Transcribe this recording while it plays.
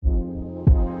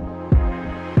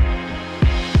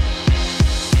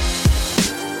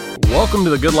Welcome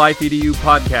to the Good Life EDU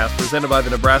podcast presented by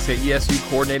the Nebraska ESU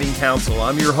Coordinating Council.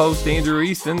 I'm your host, Andrew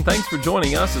Easton. Thanks for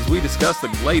joining us as we discuss the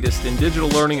latest in digital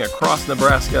learning across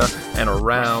Nebraska and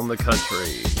around the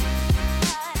country.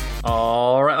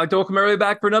 All right, I'd like to welcome everybody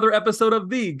back for another episode of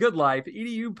the Good Life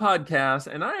EDU podcast.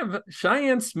 And I have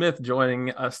Cheyenne Smith joining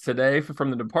us today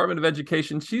from the Department of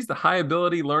Education. She's the High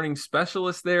Ability Learning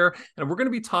Specialist there. And we're going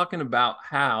to be talking about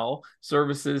HAL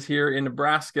services here in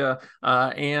Nebraska.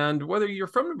 And whether you're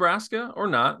from Nebraska or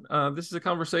not, this is a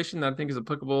conversation that I think is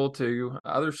applicable to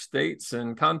other states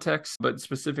and contexts. But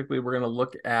specifically, we're going to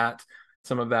look at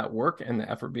some of that work and the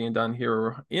effort being done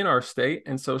here in our state.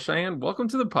 And so, Cheyenne, welcome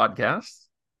to the podcast.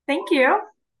 Thank you.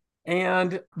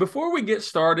 And before we get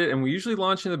started, and we usually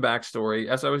launch in the backstory,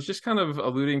 as I was just kind of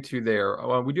alluding to there,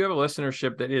 we do have a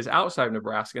listenership that is outside of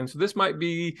Nebraska. And so this might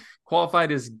be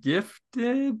qualified as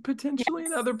gifted potentially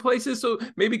in other places. So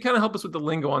maybe kind of help us with the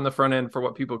lingo on the front end for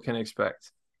what people can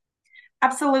expect.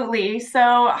 Absolutely.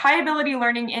 So high ability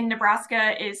learning in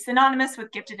Nebraska is synonymous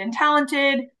with gifted and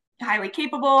talented, highly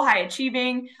capable, high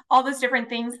achieving, all those different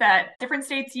things that different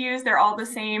states use. They're all the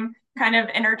same, kind of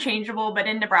interchangeable, but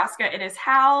in Nebraska, it is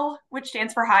HAL, which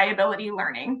stands for high ability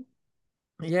learning.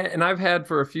 Yeah, and I've had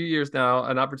for a few years now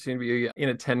an opportunity to be in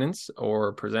attendance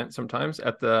or present sometimes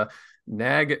at the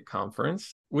NAG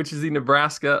conference, which is the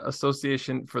Nebraska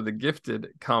Association for the Gifted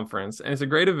conference. And it's a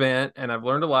great event, and I've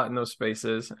learned a lot in those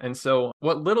spaces. And so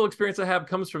what little experience I have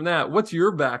comes from that. What's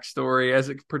your backstory as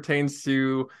it pertains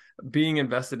to being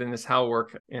invested in this HAL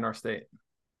work in our state?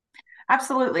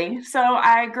 Absolutely. So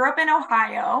I grew up in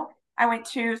Ohio. I went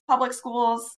to public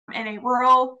schools in a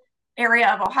rural area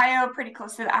of Ohio, pretty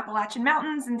close to the Appalachian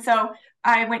Mountains. And so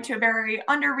I went to a very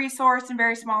under-resourced and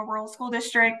very small rural school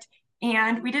district.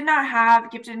 And we did not have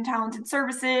gifted and talented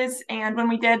services. And when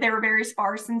we did, they were very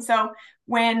sparse. And so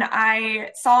when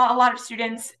I saw a lot of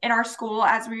students in our school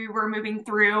as we were moving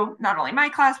through not only my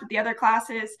class, but the other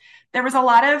classes, there was a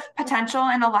lot of potential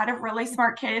and a lot of really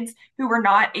smart kids who were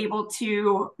not able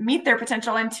to meet their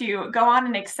potential and to go on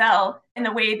and excel in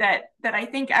the way that I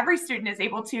think every student is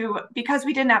able to, because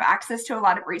we didn't have access to a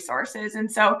lot of resources. And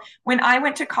so when I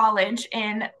went to college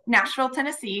in Nashville,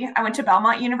 Tennessee, I went to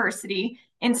Belmont University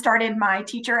and started my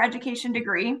teacher education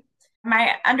degree.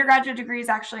 My undergraduate degree is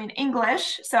actually in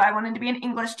English, so I wanted to be an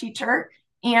English teacher,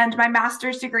 and my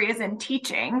master's degree is in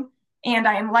teaching, and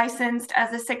I am licensed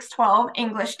as a 612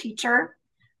 English teacher.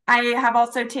 I have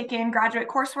also taken graduate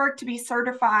coursework to be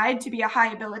certified to be a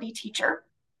high ability teacher.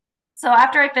 So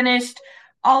after I finished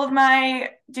all of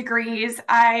my degrees,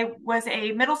 I was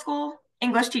a middle school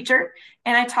English teacher,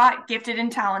 and I taught gifted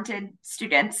and talented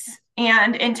students.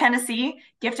 And in Tennessee,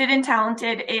 gifted and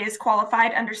talented is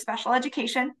qualified under special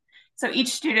education. So each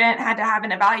student had to have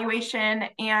an evaluation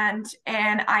and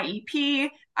an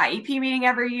IEP meeting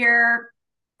every year,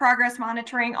 progress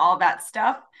monitoring, all that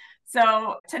stuff.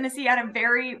 So Tennessee had a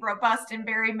very robust and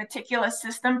very meticulous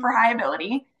system for high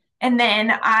ability. And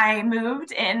then I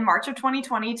moved in March of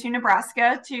 2020 to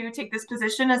Nebraska to take this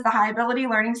position as the high ability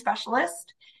learning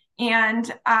specialist.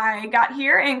 And I got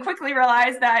here and quickly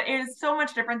realized that it is so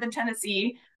much different than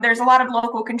Tennessee. There's a lot of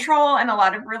local control and a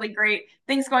lot of really great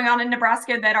things going on in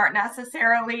Nebraska that aren't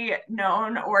necessarily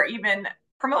known or even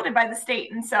promoted by the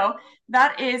state. And so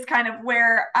that is kind of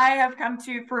where I have come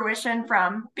to fruition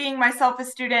from being myself a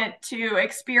student to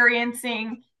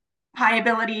experiencing high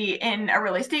ability in a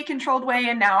really state controlled way.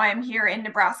 And now I'm here in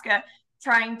Nebraska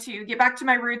trying to get back to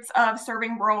my roots of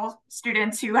serving rural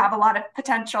students who have a lot of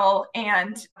potential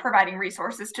and providing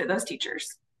resources to those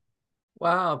teachers.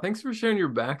 Wow, thanks for sharing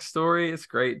your backstory. It's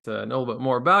great to know a bit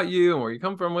more about you and where you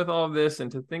come from with all of this,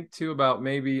 and to think too about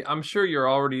maybe, I'm sure you're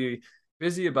already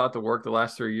busy about the work the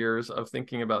last 3 years of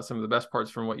thinking about some of the best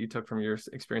parts from what you took from your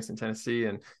experience in Tennessee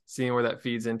and seeing where that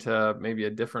feeds into maybe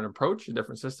a different approach, a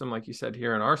different system, like you said,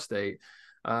 here in our state.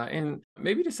 And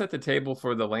maybe to set the table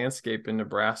for the landscape in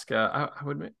Nebraska, I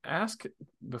would ask,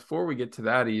 before we get to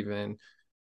that even,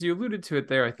 you alluded to it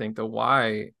there, I think, the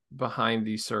why behind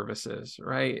these services,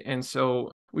 right? And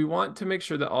so we want to make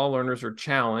sure that all learners are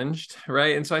challenged,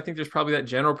 right? And so I think there's probably that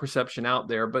general perception out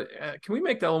there, but can we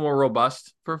make that a little more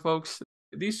robust for folks?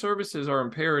 These services are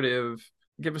imperative.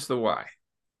 Give us the why.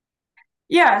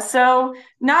 Yeah, so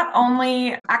not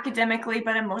only academically,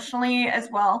 but emotionally as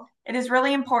well, it is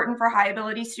really important for high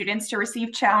ability students to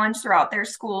receive challenge throughout their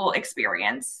school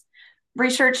experience.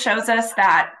 Research shows us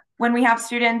that when we have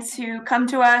students who come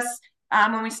to us,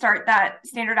 when we start that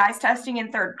standardized testing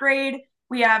in third grade,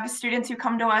 we have students who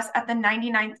come to us at the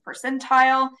 99th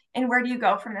percentile. And where do you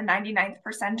go from the 99th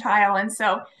percentile? And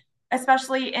so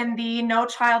especially in the No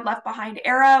Child Left Behind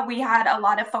era, we had a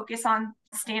lot of focus on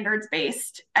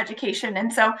standards-based education.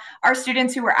 And so our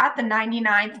students who were at the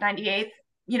 99th, 98th,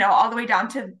 all the way down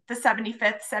to the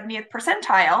 75th, 70th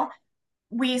percentile,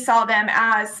 we saw them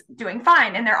as doing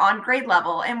fine and they're on grade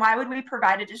level. And why would we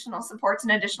provide additional supports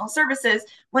and additional services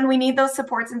when we need those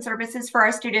supports and services for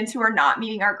our students who are not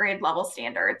meeting our grade level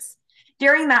standards?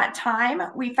 During that time,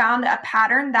 we found a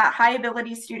pattern that high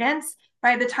ability students,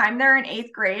 by the time they're in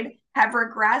 8th grade, have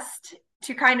regressed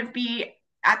to kind of be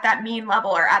at that mean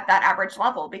level or at that average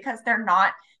level because they're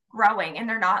not growing and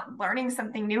they're not learning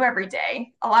something new every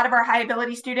day. A lot of our high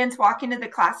ability students walk into the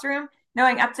classroom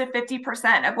knowing up to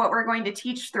 50% of what we're going to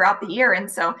teach throughout the year.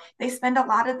 And so they spend a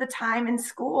lot of the time in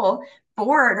school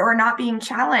bored or not being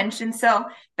challenged. And so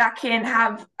that can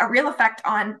have a real effect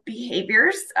on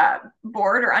behaviors.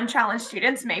 Bored or unchallenged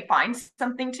students may find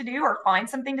something to do or find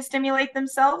something to stimulate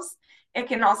themselves. It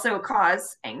can also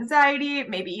cause anxiety,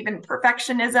 maybe even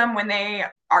perfectionism when they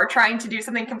are trying to do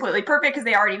something completely perfect because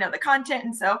they already know the content.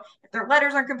 And so if their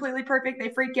letters aren't completely perfect, they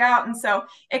freak out. And so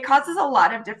it causes a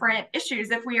lot of different issues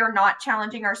if we are not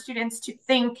challenging our students to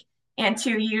think and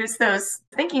to use those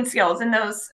thinking skills and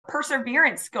those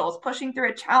perseverance skills, pushing through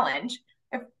a challenge.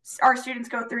 If our students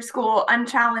go through school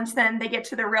unchallenged, then they get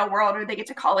to the real world or they get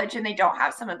to college and they don't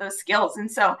have some of those skills. And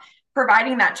so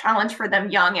providing that challenge for them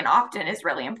young and often is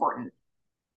really important.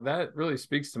 That really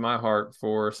speaks to my heart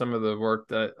for some of the work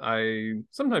that I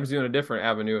sometimes do in a different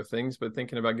avenue of things, but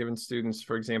thinking about giving students,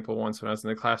 for example, once when I was in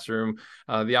the classroom,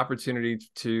 the opportunity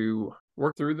to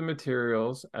work through the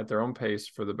materials at their own pace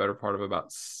for the better part of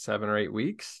about 7 or 8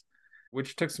 weeks,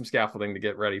 which took some scaffolding to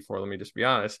get ready for, let me just be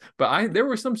honest. But there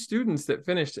were some students that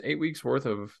finished 8 weeks worth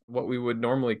of what we would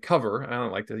normally cover. I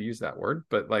don't like to use that word,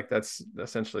 but like that's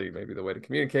essentially maybe the way to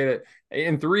communicate it,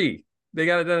 in 3. They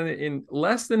got it done in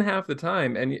less than half the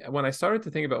time. And when I started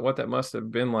to think about what that must have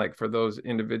been like for those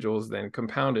individuals, then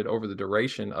compounded over the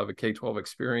duration of a K-12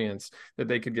 experience, that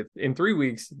they could get in 3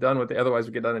 weeks done what they otherwise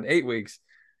would get done in 8 weeks,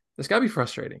 that's got to be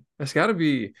frustrating. That's got to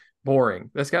be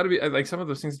boring. That's got to be like some of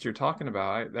those things that you're talking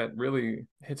about. That really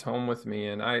hits home with me.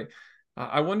 And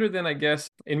I wonder then, I guess,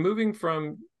 in moving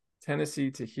from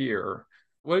Tennessee to here,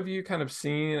 what have you kind of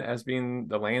seen as being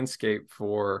the landscape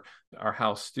for our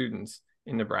HAL students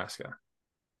in Nebraska?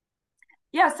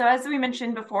 Yeah, so as we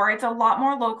mentioned before, it's a lot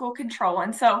more local control.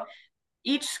 And so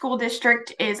each school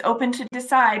district is open to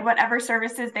decide whatever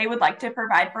services they would like to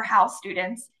provide for HAL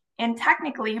students. And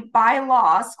technically, by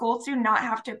law, schools do not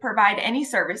have to provide any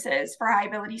services for high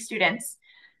ability students.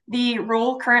 The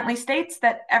rule currently states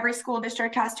that every school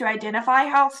district has to identify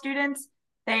HAL students.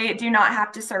 They do not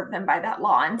have to serve them by that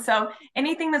law. And so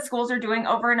anything that schools are doing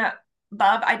over and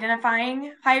above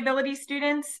identifying high ability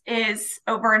students is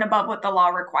over and above what the law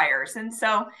requires. And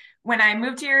so when I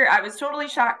moved here, I was totally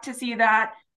shocked to see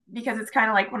that, because it's kind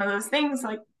of like one of those things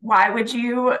like, why would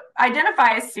you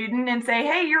identify a student and say,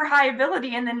 hey, you're high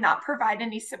ability, and then not provide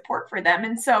any support for them?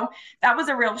 And so that was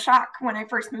a real shock when I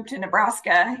first moved to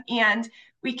Nebraska. And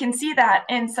we can see that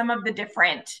in some of the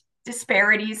different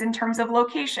disparities in terms of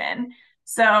location.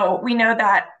 So we know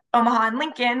that Omaha and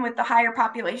Lincoln, with the higher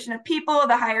population of people,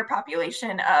 the higher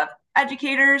population of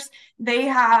educators, they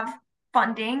have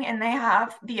funding and they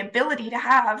have the ability to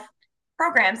have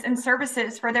programs and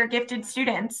services for their gifted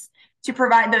students to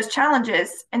provide those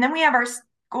challenges. And then we have our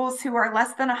schools who are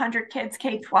less than 100 kids,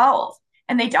 K-12,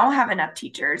 and they don't have enough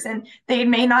teachers, and they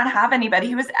may not have anybody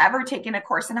who has ever taken a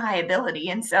course in high ability.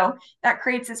 And so that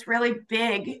creates this really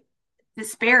big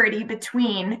disparity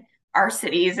between our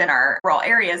cities and our rural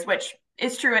areas, which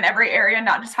is true in every area,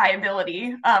 not just high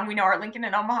ability. We know our Lincoln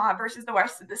and Omaha versus the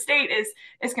rest of the state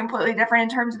is completely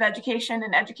different in terms of education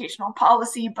and educational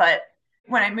policy. But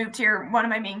when I moved here, one of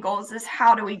my main goals is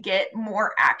how do we get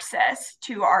more access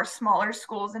to our smaller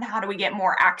schools, and how do we get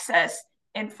more access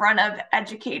in front of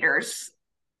educators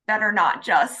that are not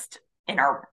just in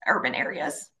our urban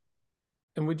areas.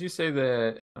 And would you say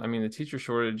that, I mean, the teacher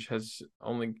shortage has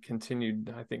only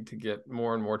continued, I think, to get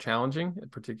more and more challenging,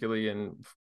 particularly in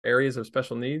areas of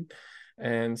special need?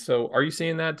 And so are you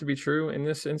seeing that to be true in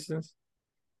this instance?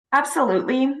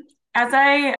 Absolutely. As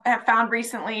I have found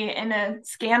recently in a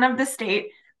scan of the state,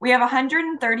 we have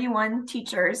 131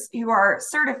 teachers who are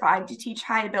certified to teach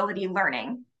high ability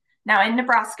learning. Now, in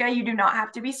Nebraska, you do not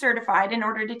have to be certified in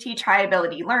order to teach high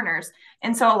ability learners.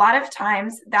 And so a lot of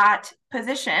times that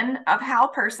position of HAL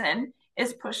person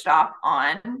is pushed off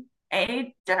on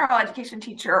a general education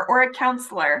teacher or a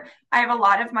counselor. I have a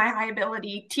lot of my high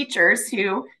ability teachers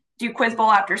who do Quiz Bowl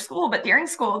after school, but during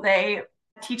school, they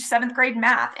teach 7th grade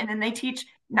math, and then they teach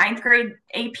 9th grade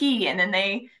AP, and then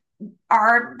they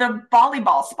are the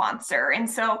volleyball sponsor. And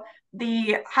so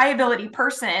the high ability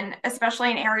person,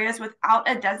 especially in areas without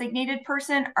a designated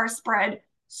person, are spread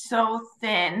so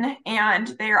thin and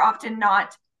they are often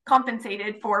not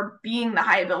compensated for being the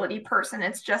high ability person.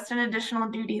 It's just an additional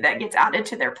duty that gets added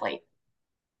to their plate.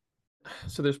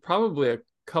 So there's probably a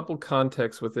couple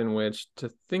contexts within which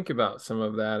to think about some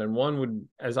of that. And one would,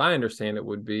 as I understand it,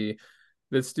 would be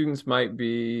that students might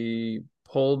be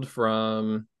pulled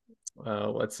from,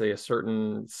 let's say, a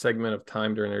certain segment of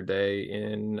time during their day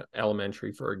in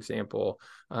elementary, for example,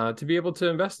 to be able to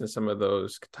invest in some of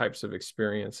those types of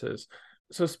experiences.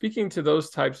 So speaking to those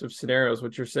types of scenarios,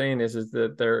 what you're saying is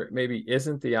that there maybe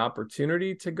isn't the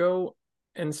opportunity to go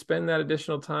and spend that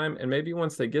additional time. And maybe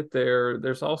once they get there,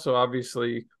 there's also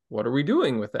obviously, what are we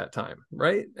doing with that time,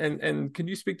 right? And can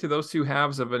you speak to those two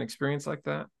halves of an experience like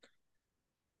that?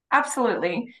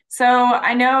 Absolutely. So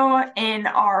I know in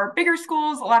our bigger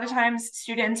schools, a lot of times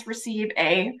students receive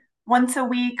a once a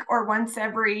week or once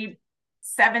every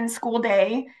 7 school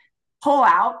day pull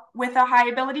out with a high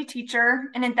ability teacher.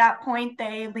 And at that point,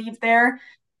 they leave their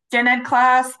gen ed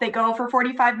class, they go for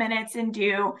 45 minutes and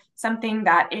do something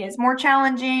that is more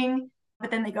challenging,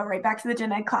 but then they go right back to the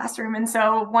gen ed classroom. And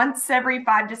so once every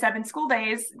 5 to 7 school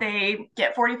days, they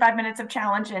get 45 minutes of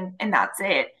challenge and that's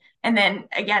it. And then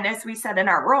again, as we said, in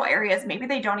our rural areas, maybe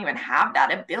they don't even have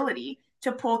that ability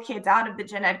to pull kids out of the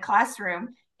gen ed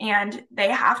classroom and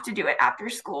they have to do it after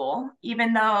school,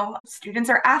 even though students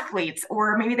are athletes,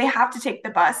 or maybe they have to take the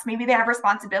bus, maybe they have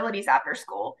responsibilities after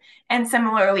school, and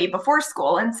similarly before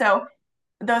school. And so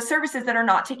those services that are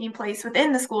not taking place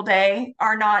within the school day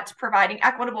are not providing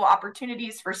equitable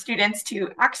opportunities for students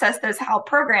to access those HAL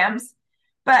programs.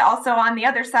 But also on the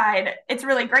other side, it's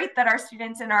really great that our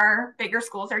students in our bigger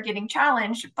schools are getting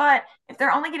challenged. But if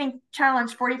they're only getting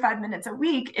challenged 45 minutes a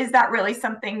week, is that really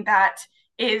something that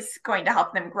is going to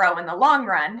help them grow in the long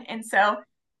run? And so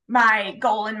my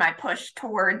goal and my push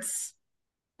towards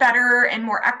better and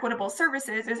more equitable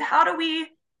services is, how do we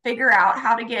figure out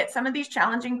how to get some of these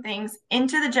challenging things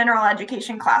into the general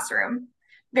education classroom?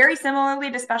 Very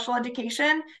similarly to special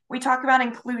education, we talk about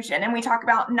inclusion and we talk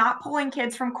about not pulling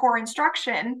kids from core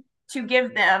instruction to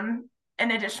give them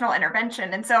an additional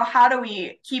intervention. And so how do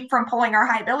we keep from pulling our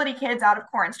high ability kids out of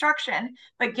core instruction,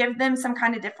 but give them some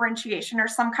kind of differentiation or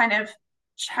some kind of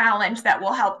challenge that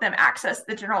will help them access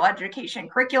the general education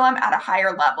curriculum at a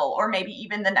higher level, or maybe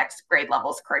even the next grade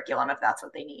level's curriculum if that's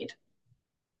what they need.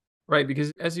 Right,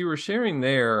 because as you were sharing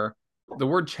there, the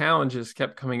word challenges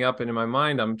kept coming up, and in my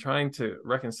mind, I'm trying to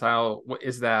reconcile, what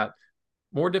is that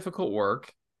more difficult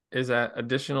work? Is that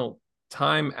additional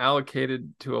time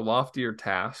allocated to a loftier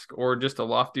task, or just a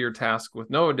loftier task with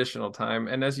no additional time?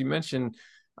 And as you mentioned,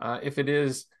 if it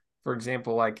is, for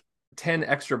example, like 10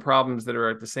 extra problems that are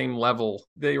at the same level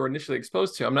they were initially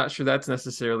exposed to, I'm not sure that's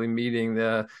necessarily meeting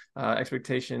the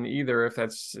expectation either, if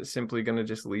that's simply going to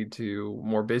just lead to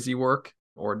more busy work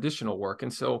or additional work.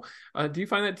 And so do you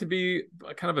find that to be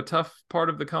kind of a tough part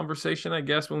of the conversation, I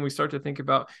guess, when we start to think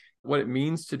about what it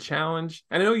means to challenge?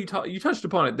 And I know you touched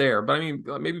upon it there, but I mean,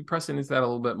 maybe pressing into that a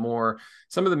little bit more,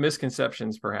 some of the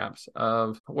misconceptions perhaps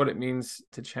of what it means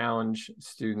to challenge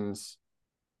students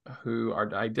who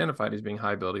are identified as being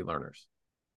high ability learners.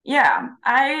 Yeah,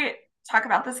 I talk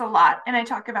about this a lot, and I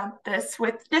talk about this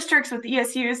with districts, with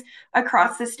ESUs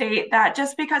across the state, that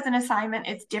just because an assignment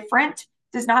is different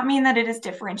does not mean that it is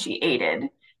differentiated.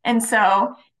 And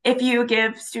so if you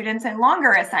give students a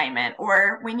longer assignment,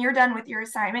 or when you're done with your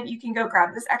assignment, you can go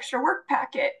grab this extra work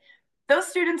packet. Those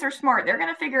students are smart. They're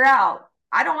going to figure out,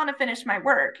 I don't want to finish my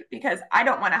work because I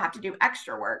don't want to have to do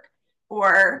extra work.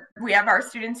 Or we have our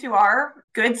students who are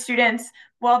good students,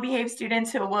 well-behaved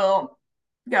students who will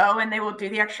go and they will do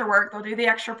the extra work, they'll do the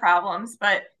extra problems,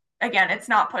 but again, it's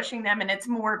not pushing them and it's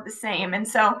more of the same. And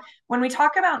so when we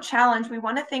talk about challenge, we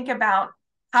want to think about,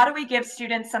 how do we give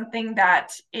students something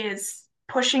that is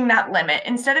pushing that limit?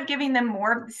 Instead of giving them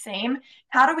more of the same,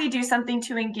 how do we do something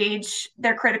to engage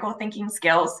their critical thinking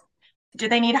skills? Do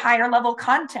they need higher level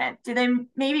content? Do they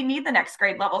maybe need the next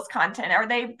grade level's content? Are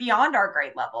they beyond our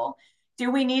grade level? Do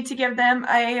we need to give them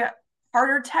a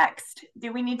harder text?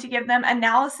 Do we need to give them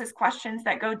analysis questions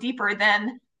that go deeper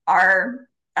than our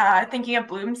thinking of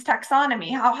Bloom's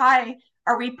taxonomy? How high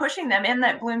are we pushing them in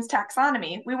that Bloom's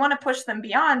taxonomy? We want to push them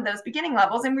beyond those beginning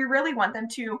levels, and we really want them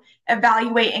to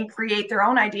evaluate and create their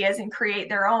own ideas and create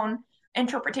their own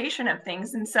interpretation of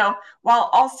things. And so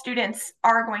while all students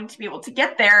are going to be able to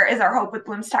get there, is our hope with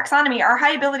Bloom's taxonomy, our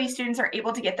high ability students are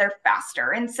able to get there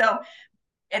faster. And so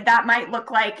that might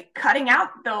look like cutting out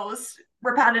those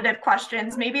repetitive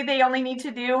questions. Maybe they only need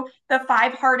to do the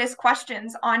 5 hardest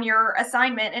questions on your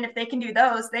assignment. And if they can do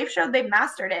those, they've showed they've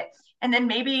mastered it. And then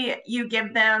maybe you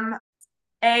give them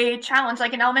a challenge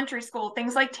like in elementary school,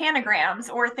 things like tanagrams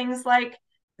or things like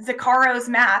Zaccaro's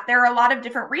math. There are a lot of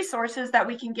different resources that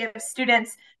we can give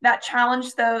students that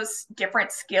challenge those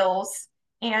different skills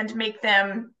and make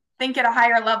them think at a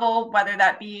higher level, whether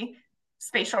that be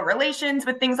spatial relations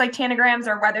with things like tanagrams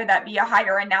or whether that be a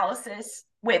higher analysis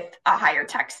with a higher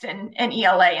text and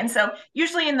ELA. And so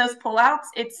usually in those pullouts,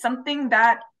 it's something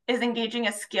that is engaging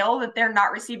a skill that they're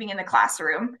not receiving in the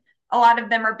classroom. A lot of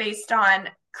them are based on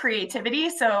creativity.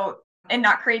 So, and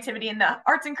not creativity in the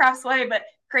arts and crafts way, but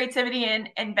creativity in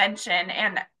invention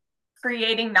and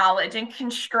creating knowledge and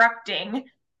constructing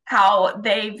how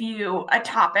they view a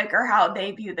topic or how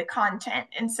they view the content.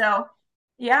 And so,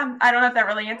 yeah, I don't know if that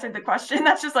really answered the question.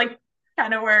 That's just like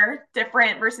kind of where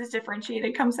different versus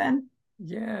differentiated comes in.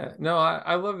 Yeah, no,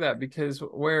 I love that, because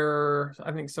where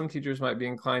I think some teachers might be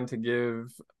inclined to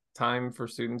give time for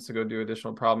students to go do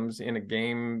additional problems in a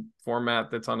game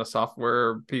format that's on a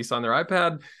software piece on their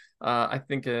iPad, I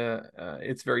think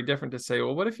it's very different to say,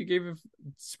 well, what if you gave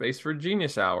space for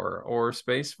Genius Hour or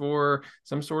space for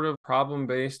some sort of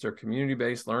problem-based or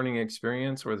community-based learning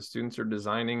experience where the students are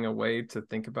designing a way to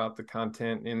think about the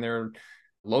content in their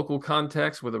local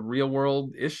context with a real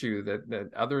world issue that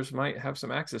others might have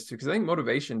some access to. Because I think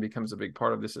motivation becomes a big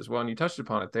part of this as well. And you touched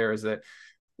upon it there, is that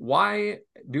why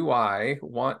do I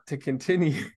want to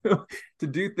continue to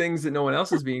do things that no one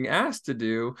else is being asked to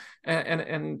do?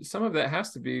 And some of that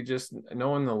has to be just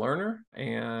knowing the learner,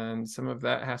 and some of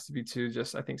that has to be to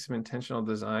just, I think, some intentional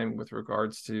design with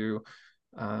regards to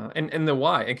and the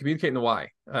why, and communicating the why,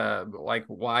 like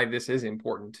why this is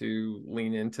important to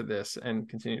lean into this and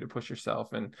continue to push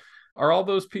yourself. And are all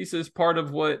those pieces part of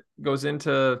what goes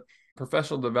into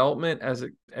professional development as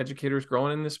educators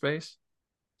growing in this space?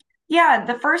 Yeah,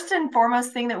 the first and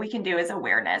foremost thing that we can do is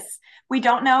awareness. We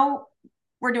don't know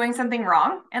we're doing something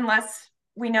wrong unless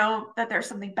we know that there's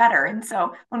something better. And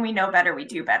so when we know better, we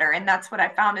do better. And that's what I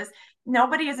found is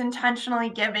nobody is intentionally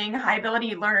giving high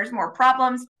ability learners more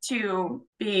problems to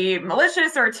be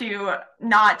malicious or to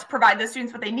not provide those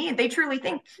students what they need. They truly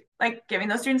think like giving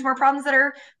those students more problems that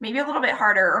are maybe a little bit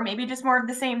harder or maybe just more of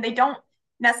the same. They don't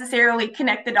necessarily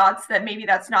connect the dots that maybe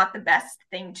that's not the best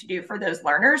thing to do for those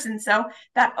learners. And so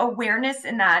that awareness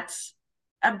and that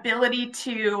ability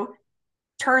to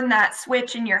turn that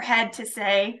switch in your head to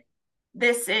say,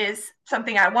 this is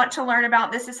something I want to learn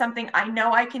about. This is something I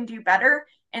know I can do better.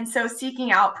 And so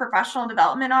seeking out professional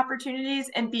development opportunities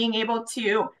and being able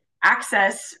to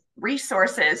access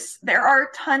resources. There are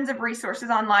tons of resources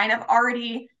online. I've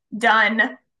already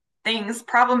done things,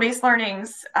 problem-based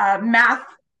learnings, math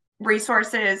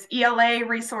resources, ELA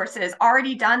resources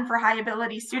already done for high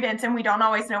ability students, and we don't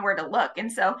always know where to look.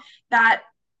 And so that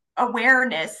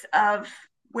awareness of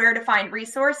where to find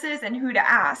resources and who to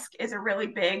ask is a really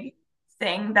big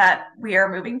thing that we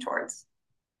are moving towards.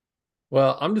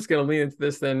 Well, I'm just going to lean into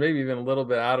this then, maybe even a little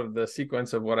bit out of the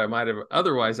sequence of what I might have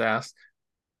otherwise asked.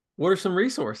 What are some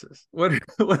resources? What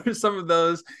are some of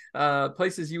those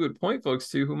places you would point folks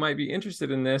to who might be interested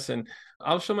in this? And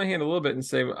I'll show my hand a little bit and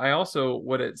say, I also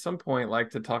would at some point like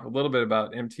to talk a little bit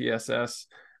about MTSS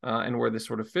and where this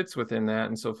sort of fits within that.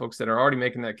 And so folks that are already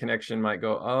making that connection might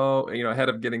go, oh, ahead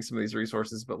of getting some of these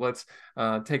resources, but let's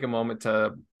take a moment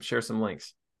to share some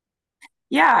links.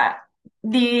 Yeah,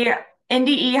 the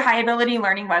NDE High Ability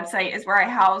Learning website is where I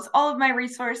house all of my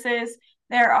resources.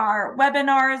 There are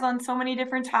webinars on so many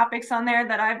different topics on there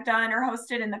that I've done or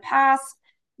hosted in the past.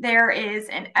 There is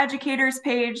an educators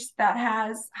page that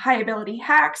has high ability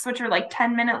hacks, which are like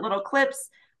 10-minute little clips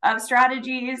of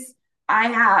strategies. I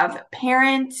have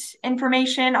parent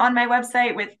information on my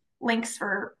website with links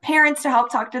for parents to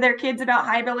help talk to their kids about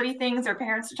high ability things or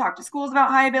parents to talk to schools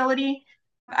about high ability.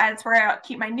 That's where I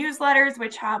keep my newsletters,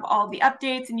 which have all the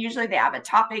updates, and usually they have a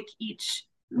topic each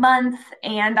month.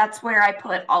 And that's where I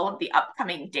put all of the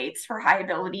upcoming dates for high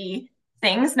ability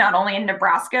things, not only in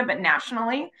Nebraska, but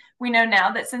nationally. We know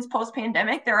now that since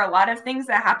post-pandemic, there are a lot of things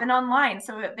that happen online.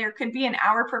 So there could be an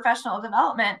hour professional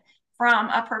development from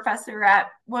a professor at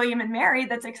William and Mary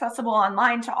that's accessible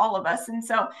online to all of us. And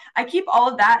so I keep all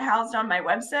of that housed on my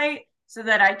website so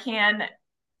that I can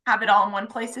have it all in one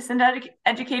place to send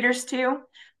educators to.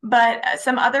 But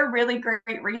some other really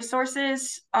great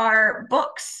resources are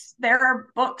books. There are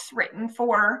books written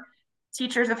for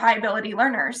teachers of high ability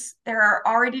learners. There are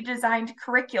already designed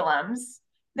curriculums.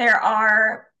 There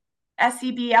are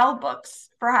SEBL books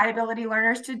for high ability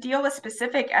learners to deal with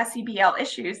specific SEBL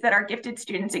issues that our gifted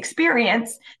students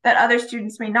experience that other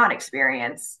students may not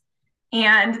experience.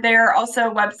 And there are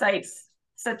also websites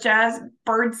such as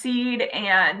Birdseed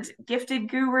and Gifted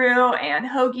Guru and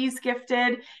Hoagie's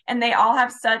Gifted, and they all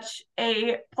have such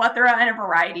a plethora and a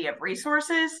variety of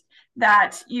resources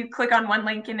that you click on one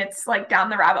link and it's like down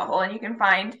the rabbit hole and you can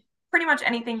find pretty much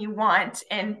anything you want.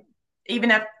 And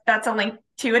even if that's a link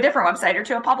to a different website or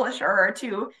to a publisher or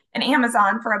to an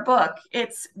Amazon for a book,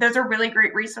 those are really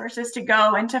great resources to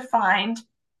go and to find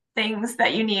things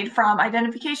that you need, from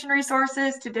identification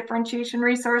resources to differentiation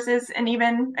resources, and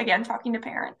even, again, talking to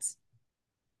parents.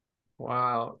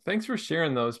 Wow. Thanks for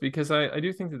sharing those, because I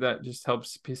do think that just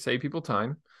helps save people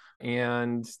time.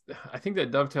 And I think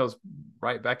that dovetails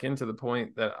right back into the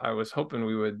point that I was hoping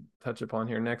we would touch upon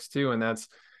here next too. And that's,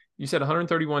 you said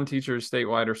 131 teachers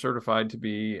statewide are certified to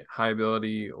be high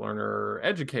ability learner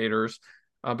educators.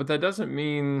 But that doesn't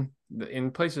mean that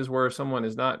in places where someone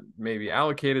is not maybe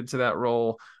allocated to that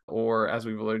role, or as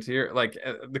we've alluded to here, like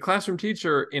the classroom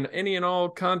teacher in any and all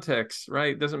contexts,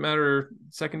 right? Doesn't matter,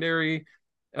 secondary,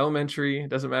 elementary,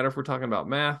 doesn't matter if we're talking about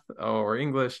math or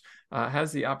English,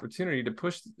 has the opportunity to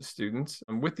push students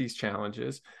with these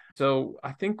challenges. So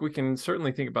I think we can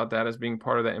certainly think about that as being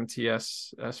part of the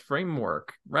MTSS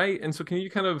framework, right? And so can you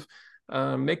kind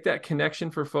of make that connection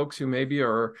for folks who maybe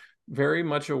are very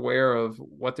much aware of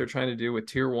what they're trying to do with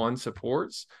tier 1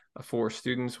 supports for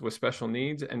students with special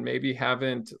needs, and maybe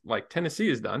haven't, like Tennessee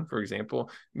has done, for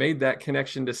example, made that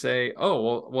connection to say,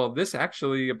 oh, well, this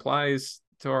actually applies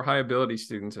to our high ability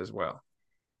students as well?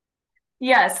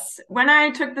 Yes. When I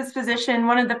took this position,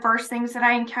 one of the first things that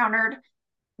I encountered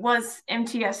was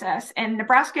MTSS. And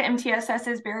Nebraska MTSS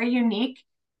is very unique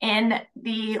in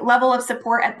the level of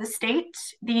support at the state,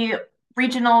 the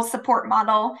regional support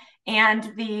model,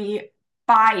 and the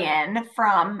buy-in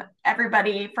from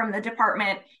everybody from the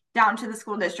department down to the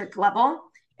school district level.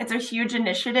 It's a huge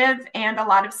initiative, and a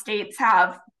lot of states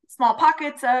have small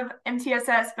pockets of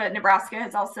MTSS, but Nebraska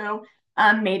has also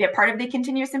made it part of the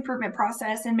continuous improvement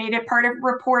process and made it part of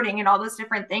reporting and all those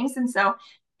different things. And so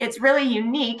it's really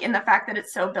unique in the fact that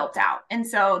it's so built out. And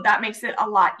so that makes it a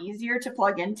lot easier to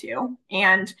plug into.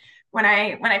 And when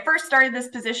I first started this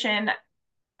position,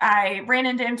 I ran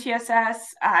into MTSS,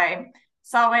 I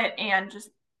saw it, and just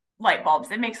light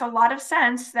bulbs. It makes a lot of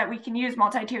sense that we can use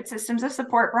multi-tiered systems of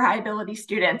support for high ability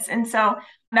students. And so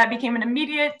that became an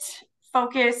immediate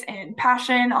focus and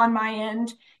passion on my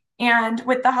end. And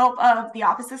with the help of the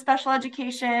Office of Special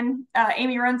Education,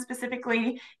 Amy runs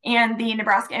specifically, and the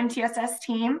Nebraska MTSS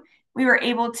team, we were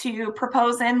able to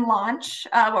propose and launch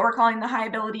what we're calling the High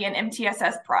Ability and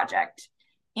MTSS project.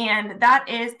 And that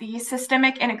is the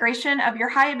systemic integration of your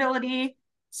high ability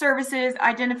services,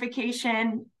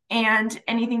 identification, and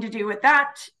anything to do with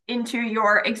that into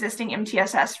your existing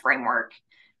MTSS framework.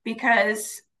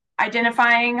 Because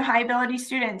identifying high ability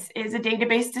students is a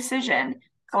database decision.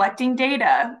 Collecting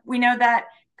data, we know that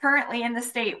currently in the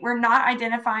state, we're not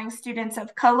identifying students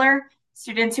of color,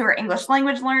 students who are English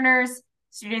language learners,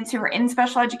 students who are in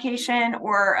special education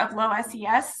or of low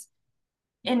SES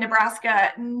in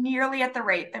Nebraska nearly at the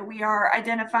rate that we are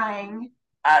identifying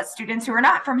students who are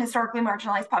not from historically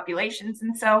marginalized populations.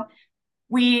 And so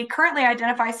we currently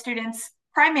identify students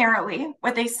primarily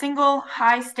with a single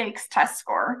high stakes test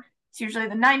score. It's usually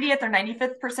the 90th or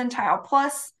 95th percentile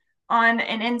plus on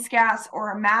an NSCAS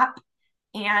or a MAP.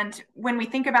 And when we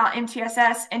think about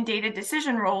MTSS and data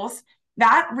decision rules,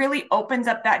 that really opens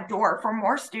up that door for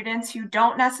more students who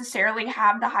don't necessarily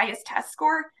have the highest test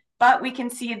score, but we can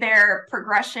see their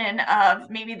progression of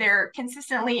maybe they're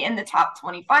consistently in the top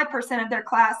 25% of their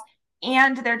class,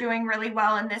 and they're doing really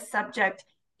well in this subject,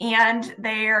 and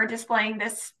they are displaying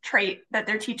this trait that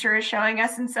their teacher is showing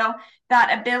us. And so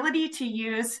that ability to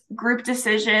use group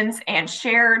decisions and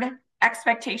shared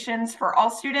expectations for all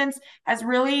students has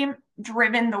really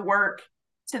driven the work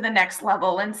to the next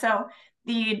level. And so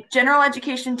the general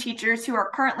education teachers who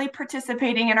are currently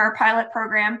participating in our pilot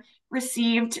program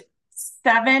received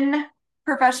 7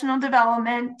 professional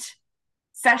development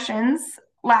sessions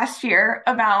last year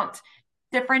about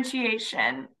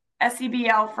differentiation,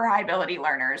 SEBL for high ability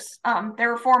learners. There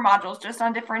were 4 modules just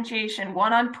on differentiation,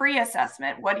 1 on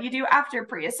pre-assessment. What do you do after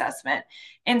pre-assessment?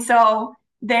 And so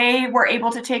they were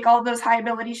able to take all of those high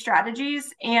ability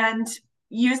strategies and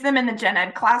use them in the gen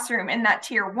ed classroom in that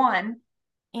tier 1.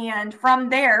 And from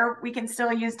there, we can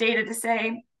still use data to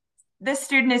say, this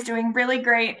student is doing really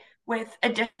great with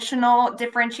additional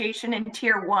differentiation in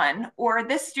tier 1, or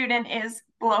this student is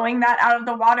blowing that out of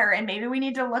the water, and maybe we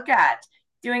need to look at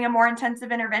doing a more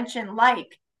intensive intervention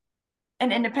like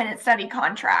an independent study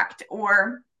contract,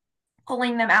 or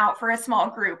pulling them out for a small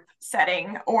group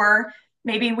setting, or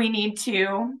maybe we need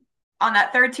to, on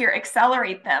that 3rd tier,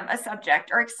 accelerate them a subject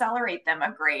or accelerate them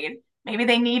a grade. Maybe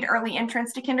they need early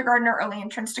entrance to kindergarten or early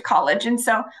entrance to college. And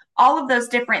so all of those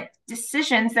different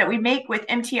decisions that we make with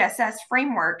MTSS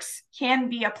frameworks can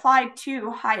be applied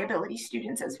to high ability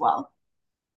students as well.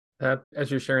 That,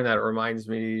 as you're sharing that, it reminds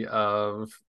me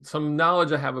of some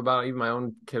knowledge I have about even my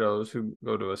own kiddos who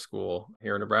go to a school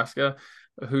here in Nebraska,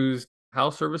 whose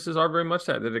house services are very much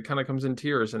that it kind of comes in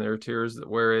tiers, and there are tiers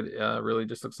where it really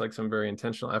just looks like some very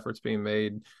intentional efforts being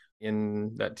made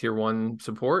in that tier one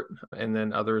support, and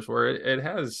then others where it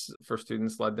has, for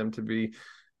students, led them to be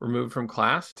removed from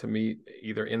class to meet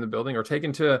either in the building or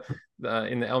taken to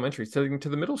in the elementary, taken to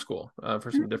the middle school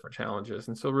for some different challenges.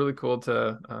 And so really cool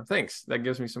to, thanks. That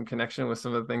gives me some connection with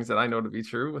some of the things that I know to be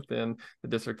true within the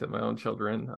district that my own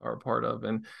children are a part of.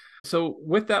 And so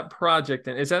with that project,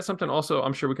 and is that something also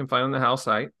I'm sure we can find on the HAL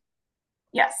site?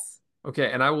 Yes.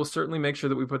 Okay, and I will certainly make sure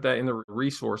that we put that in the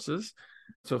resources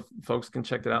so folks can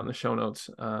check that out in the show notes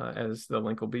as the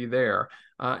link will be there.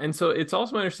 And so it's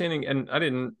also my understanding, and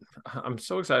I'm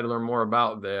so excited to learn more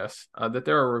about this, that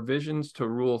there are revisions to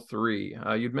Rule 3.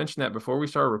 You'd mentioned that before we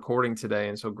started recording today,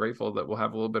 and so grateful that we'll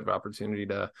have a little bit of opportunity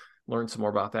to learn some more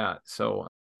about that. So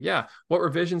yeah, what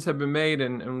revisions have been made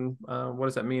and what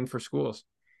does that mean for schools?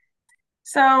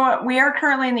 So we are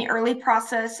currently in the early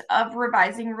process of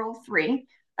revising Rule 3.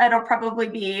 It'll probably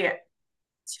be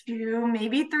 2,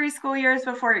 maybe 3 school years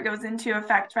before it goes into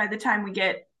effect by the time we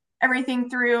get everything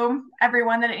through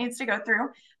everyone that it needs to go through.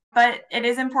 But it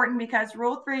is important because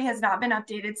Rule 3 has not been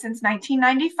updated since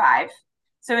 1995.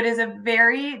 So it is a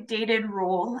very dated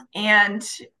rule, and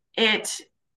it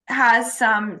has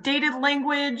some dated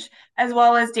language as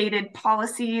well as dated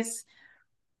policies.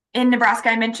 In Nebraska,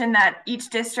 I mentioned that each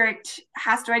district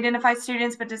has to identify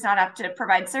students but does not have to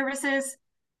provide services.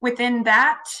 Within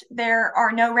that, there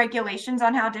are no regulations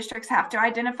on how districts have to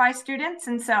identify students.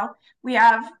 And so we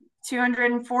have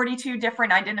 242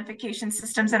 different identification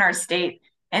systems in our state.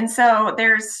 And so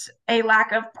there's a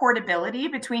lack of portability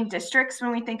between districts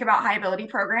when we think about high ability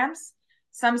programs.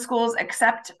 Some schools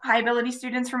accept high ability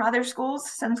students from other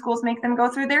schools. Some schools make them go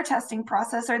through their testing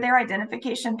process or their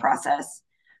identification process.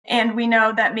 And we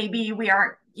know that maybe we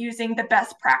aren't using the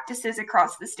best practices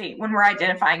across the state when we're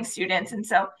identifying students. And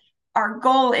so our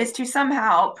goal is to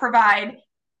somehow provide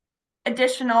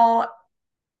additional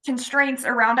constraints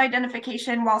around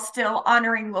identification while still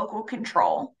honoring local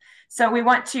control. So we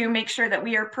want to make sure that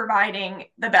we are providing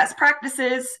the best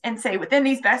practices and say within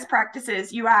these best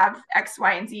practices, you have X,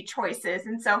 Y, and Z choices.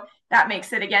 And so that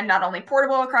makes it, again, not only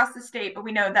portable across the state, but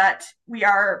we know that we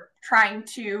are trying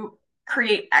to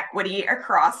create equity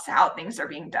across how things are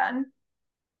being done.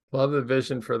 Love the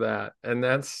vision for that. And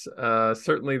that's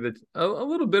certainly a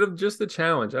little bit of just the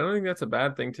challenge. I don't think that's a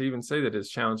bad thing to even say that it's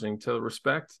challenging to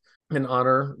respect and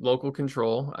honor local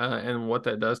control and what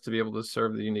that does to be able to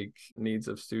serve the unique needs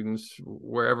of students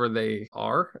wherever they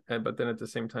are. But then at the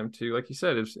same time, too, like you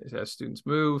said, as students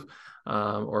move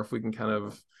or if we can kind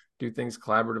of do things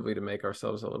collaboratively to make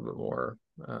ourselves a little bit more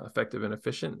effective and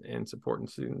efficient in supporting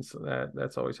students, so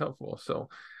that's always helpful. So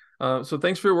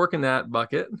thanks for working that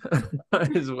bucket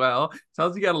as well.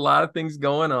 Sounds like you got a lot of things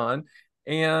going on.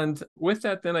 And with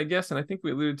that, then I guess, and I think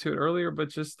we alluded to it earlier, but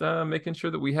just making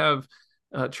sure that we have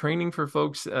training for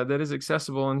folks that is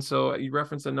accessible. And so you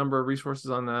referenced a number of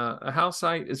resources on the HAL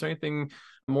site. Is there anything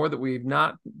more that we've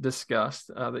not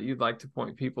discussed that you'd like to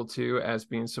point people to as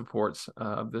being supports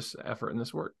of this effort and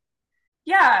this work?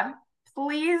 Yeah,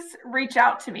 please reach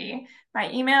out to me.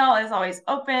 My email is always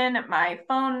open. My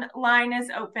phone line is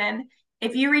open.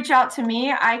 If you reach out to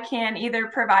me, I can either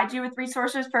provide you with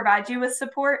resources, provide you with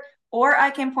support, or I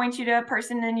can point you to a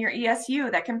person in your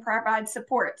ESU that can provide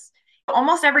supports.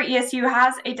 Almost every ESU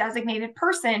has a designated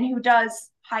person who does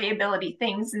high ability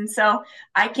things. And so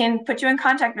I can put you in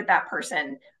contact with that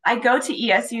person. I go to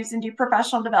ESUs and do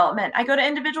professional development. I go to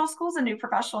individual schools and do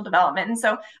professional development. And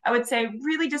so I would say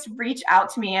really just reach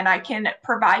out to me and I can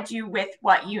provide you with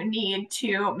what you need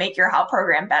to make your HAL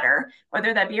program better,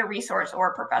 whether that be a resource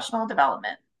or professional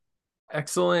development.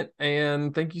 Excellent.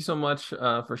 And thank you so much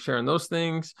for sharing those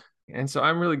things. And so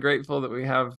I'm really grateful that we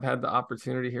have had the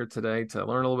opportunity here today to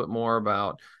learn a little bit more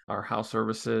about our HAL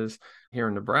services here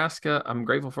in Nebraska. I'm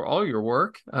grateful for all your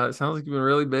work. It sounds like you've been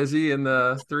really busy in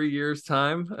the 3 years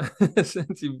time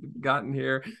since you've gotten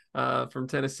here from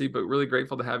Tennessee, but really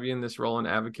grateful to have you in this role and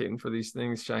advocating for these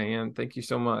things, Cheyenne. Thank you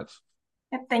so much.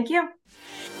 Yep, thank you.